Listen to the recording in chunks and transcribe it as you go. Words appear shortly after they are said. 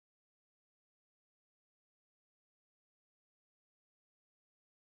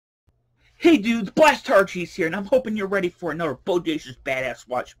Hey dudes, Blast Hardcheese here, and I'm hoping you're ready for another bodacious badass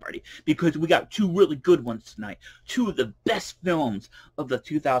watch party, because we got two really good ones tonight. Two of the best films of the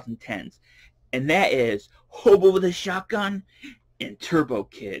 2010s, and that is Hobo with a Shotgun and Turbo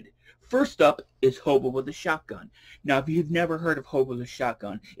Kid. First up is Hobo with a Shotgun. Now, if you've never heard of Hobo with a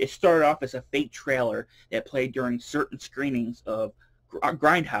Shotgun, it started off as a fake trailer that played during certain screenings of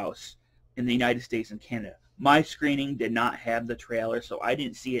Grindhouse in the United States and Canada. My screening did not have the trailer, so I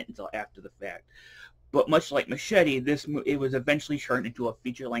didn't see it until after the fact. But much like Machete, it was eventually turned into a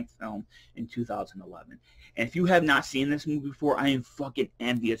feature-length film in 2011. And if you have not seen this movie before, I am fucking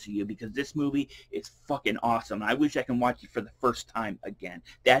envious of you, because this movie is fucking awesome. I wish I can watch it for the first time again.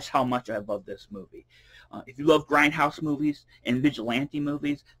 That's how much I love this movie. If you love grindhouse movies and vigilante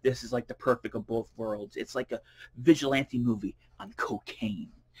movies, this is like the perfect of both worlds. It's like a vigilante movie on cocaine.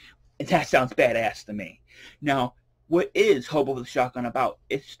 And that sounds badass to me. Now, what is Hobo with a Shotgun about?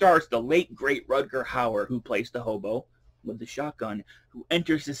 It stars the late, great Rutger Hauer, who plays the hobo with the shotgun, who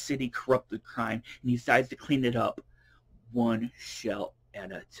enters the city corrupt with crime, and he decides to clean it up one shell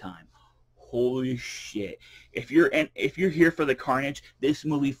at a time. Holy shit. If you're here for the carnage, this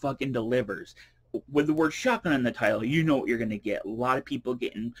movie fucking delivers. With the word shotgun in the title, you know what you're going to get. A lot of people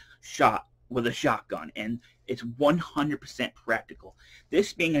getting shot with a shotgun, and it's 100% practical.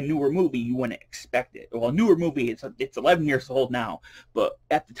 This being a newer movie, you wouldn't expect it. Well, a newer movie, it's 11 years old now, but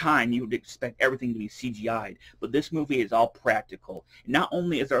at the time, you would expect everything to be CGI'd. But this movie is all practical. Not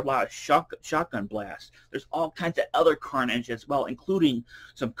only is there a lot of shotgun blasts, there's all kinds of other carnage as well, including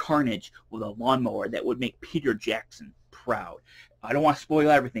some carnage with a lawnmower that would make Peter Jackson proud. I don't want to spoil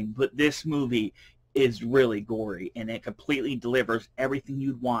everything, but this movie is really gory, and it completely delivers everything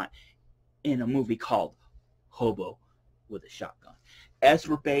you'd want in a movie called Hobo with a Shotgun. As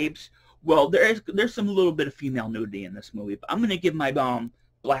for babes, well, there's some little bit of female nudity in this movie, but I'm going to give my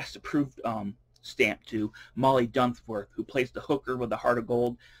blast approved stamp to Molly Dunsworth, who plays the hooker with the heart of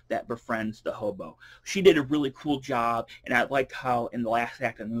gold that befriends the hobo. She did a really cool job, and I liked how in the last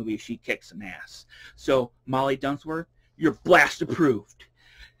act of the movie she kicked some ass. So, Molly Dunsworth, you're blast approved.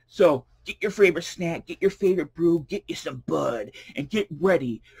 So, get your favorite snack, get your favorite brew, get you some bud, and get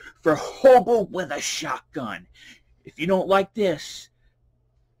ready for Hobo with a Shotgun. If you don't like this,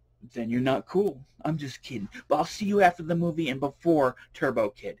 then you're not cool. I'm just kidding. But I'll see you after the movie and before Turbo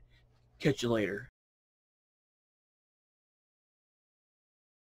Kid. Catch you later.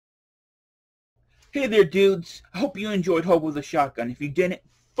 Hey there, dudes. I hope you enjoyed Hobo with a Shotgun. If you didn't,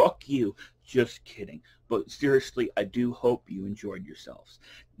 fuck you. Just kidding. But seriously, I do hope you enjoyed yourselves.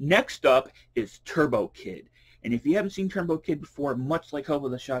 Next up is Turbo Kid. And if you haven't seen Turbo Kid before, much like Hobo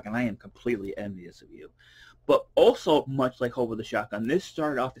with a Shotgun, I am completely envious of you. But also, much like Hobo with a Shotgun, this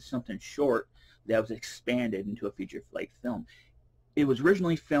started off as something short that was expanded into a feature-length film. It was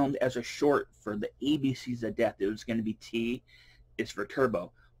originally filmed as a short for the ABCs of Death. It was going to be T is for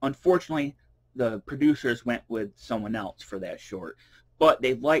Turbo. Unfortunately, the producers went with someone else for that short. But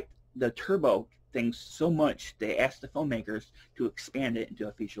they liked the Turbo things so much, they asked the filmmakers to expand it into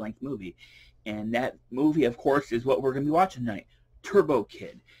a feature-length movie. And that movie, of course, is what we're going to be watching tonight, Turbo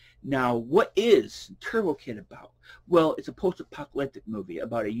Kid. Now, what is Turbo Kid about? Well, it's a post-apocalyptic movie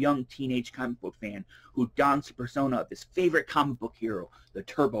about a young teenage comic book fan who dons the persona of his favorite comic book hero, the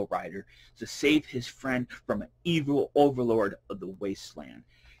Turbo Rider, to save his friend from an evil overlord of the wasteland.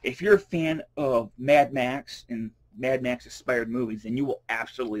 If you're a fan of Mad Max and Mad Max-inspired movies, then you will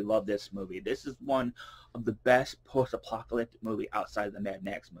absolutely love this movie. This is one of the best post-apocalyptic movies outside of the Mad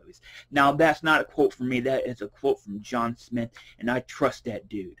Max movies. Now, that's not a quote from me. That is a quote from John Smith, and I trust that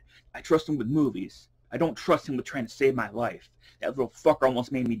dude. I trust him with movies. I don't trust him with trying to save my life. That little fucker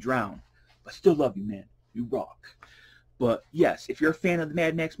almost made me drown. But I still love you, man. You rock. But yes, if you're a fan of the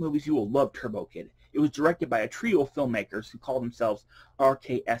Mad Max movies, you will love Turbo Kid. It was directed by a trio of filmmakers who call themselves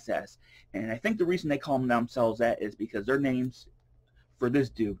RKSS. And I think the reason they call themselves that is because their names for this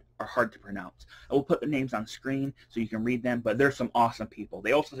dude are hard to pronounce. I will put the names on screen so you can read them, but they're some awesome people.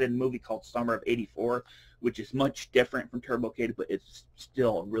 They also did a movie called Summer of '84, which is much different from Turbo Kid, but it's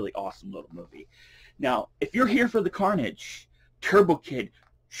still a really awesome little movie. Now, if you're here for the carnage, Turbo Kid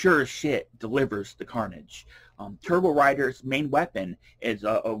sure as shit delivers the carnage. Turbo Rider's main weapon is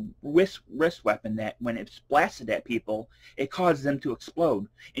a wrist weapon that, when it's blasted at people, it causes them to explode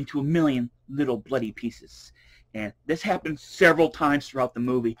into a million little bloody pieces. And this happens several times throughout the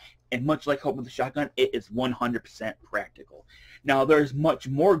movie, and much like Hobo with a Shotgun, it is 100% practical. Now, there's much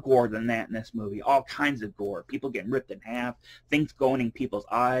more gore than that in this movie. All kinds of gore. People getting ripped in half, things going in people's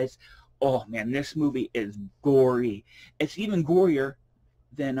eyes. Oh, man, this movie is gory. It's even gorier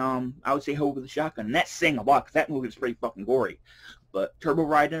than I would say Hobo with a Shotgun. And that's saying a lot, because that movie is pretty fucking gory. But Turbo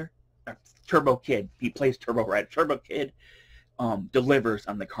Rider, Turbo Kid. He plays Turbo, right? Turbo Kid delivers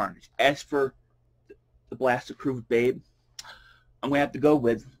on the carnage. As for the blast-approved babe, I'm going to have to go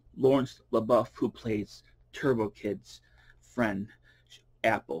with Lawrence LaBeouf, who plays Turbo Kid's friend,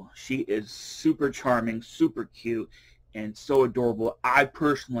 Apple. She is super charming, super cute, and so adorable. I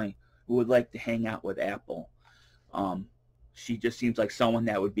personally would like to hang out with Apple. She just seems like someone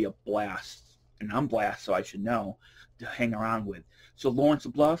that would be a blast, and I'm blast, so I should know, to hang around with. So Lawrence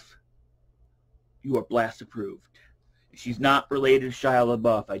LaBeouf, you are blast approved. She's not related to Shia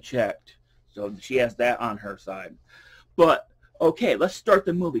LaBeouf, I checked, so she has that on her side. But okay, let's start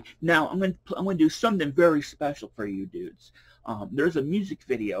the movie. Now I'm gonna do something very special for you dudes. There's a music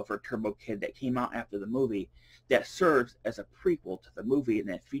video for Turbo Kid that came out after the movie that serves as a prequel to the movie, and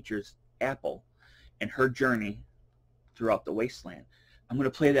that features Apple and her journey throughout the wasteland. I'm going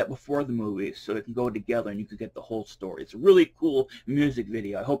to play that before the movie so it can go together and you can get the whole story. It's a really cool music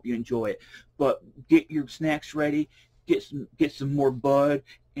video. I hope you enjoy it. But get your snacks ready, get some more bud,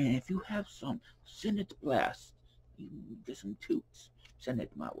 and if you have some, send it to Blast. Get some toots. Send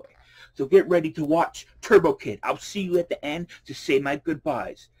it my way. So get ready to watch Turbo Kid. I'll see you at the end to say my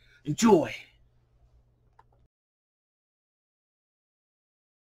goodbyes. Enjoy!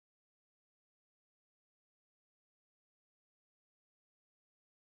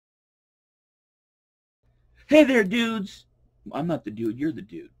 Hey there, dudes! I'm not the dude, you're the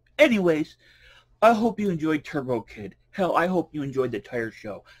dude. Anyways, I hope you enjoyed Turbo Kid. Hell, I hope you enjoyed the entire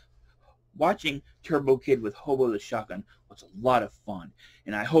show. Watching Turbo Kid with Hobo the Shotgun was a lot of fun,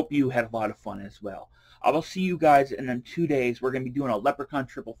 and I hope you had a lot of fun as well. I will see you guys in 2 days. We're going to be doing a Leprechaun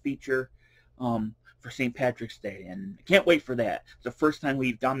triple feature for St. Patrick's Day, and I can't wait for that. It's the first time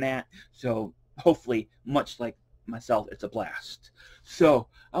we've done that, so hopefully, much like myself, it's a blast. So,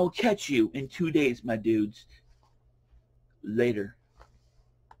 I will catch you in 2 days, my dudes. Later.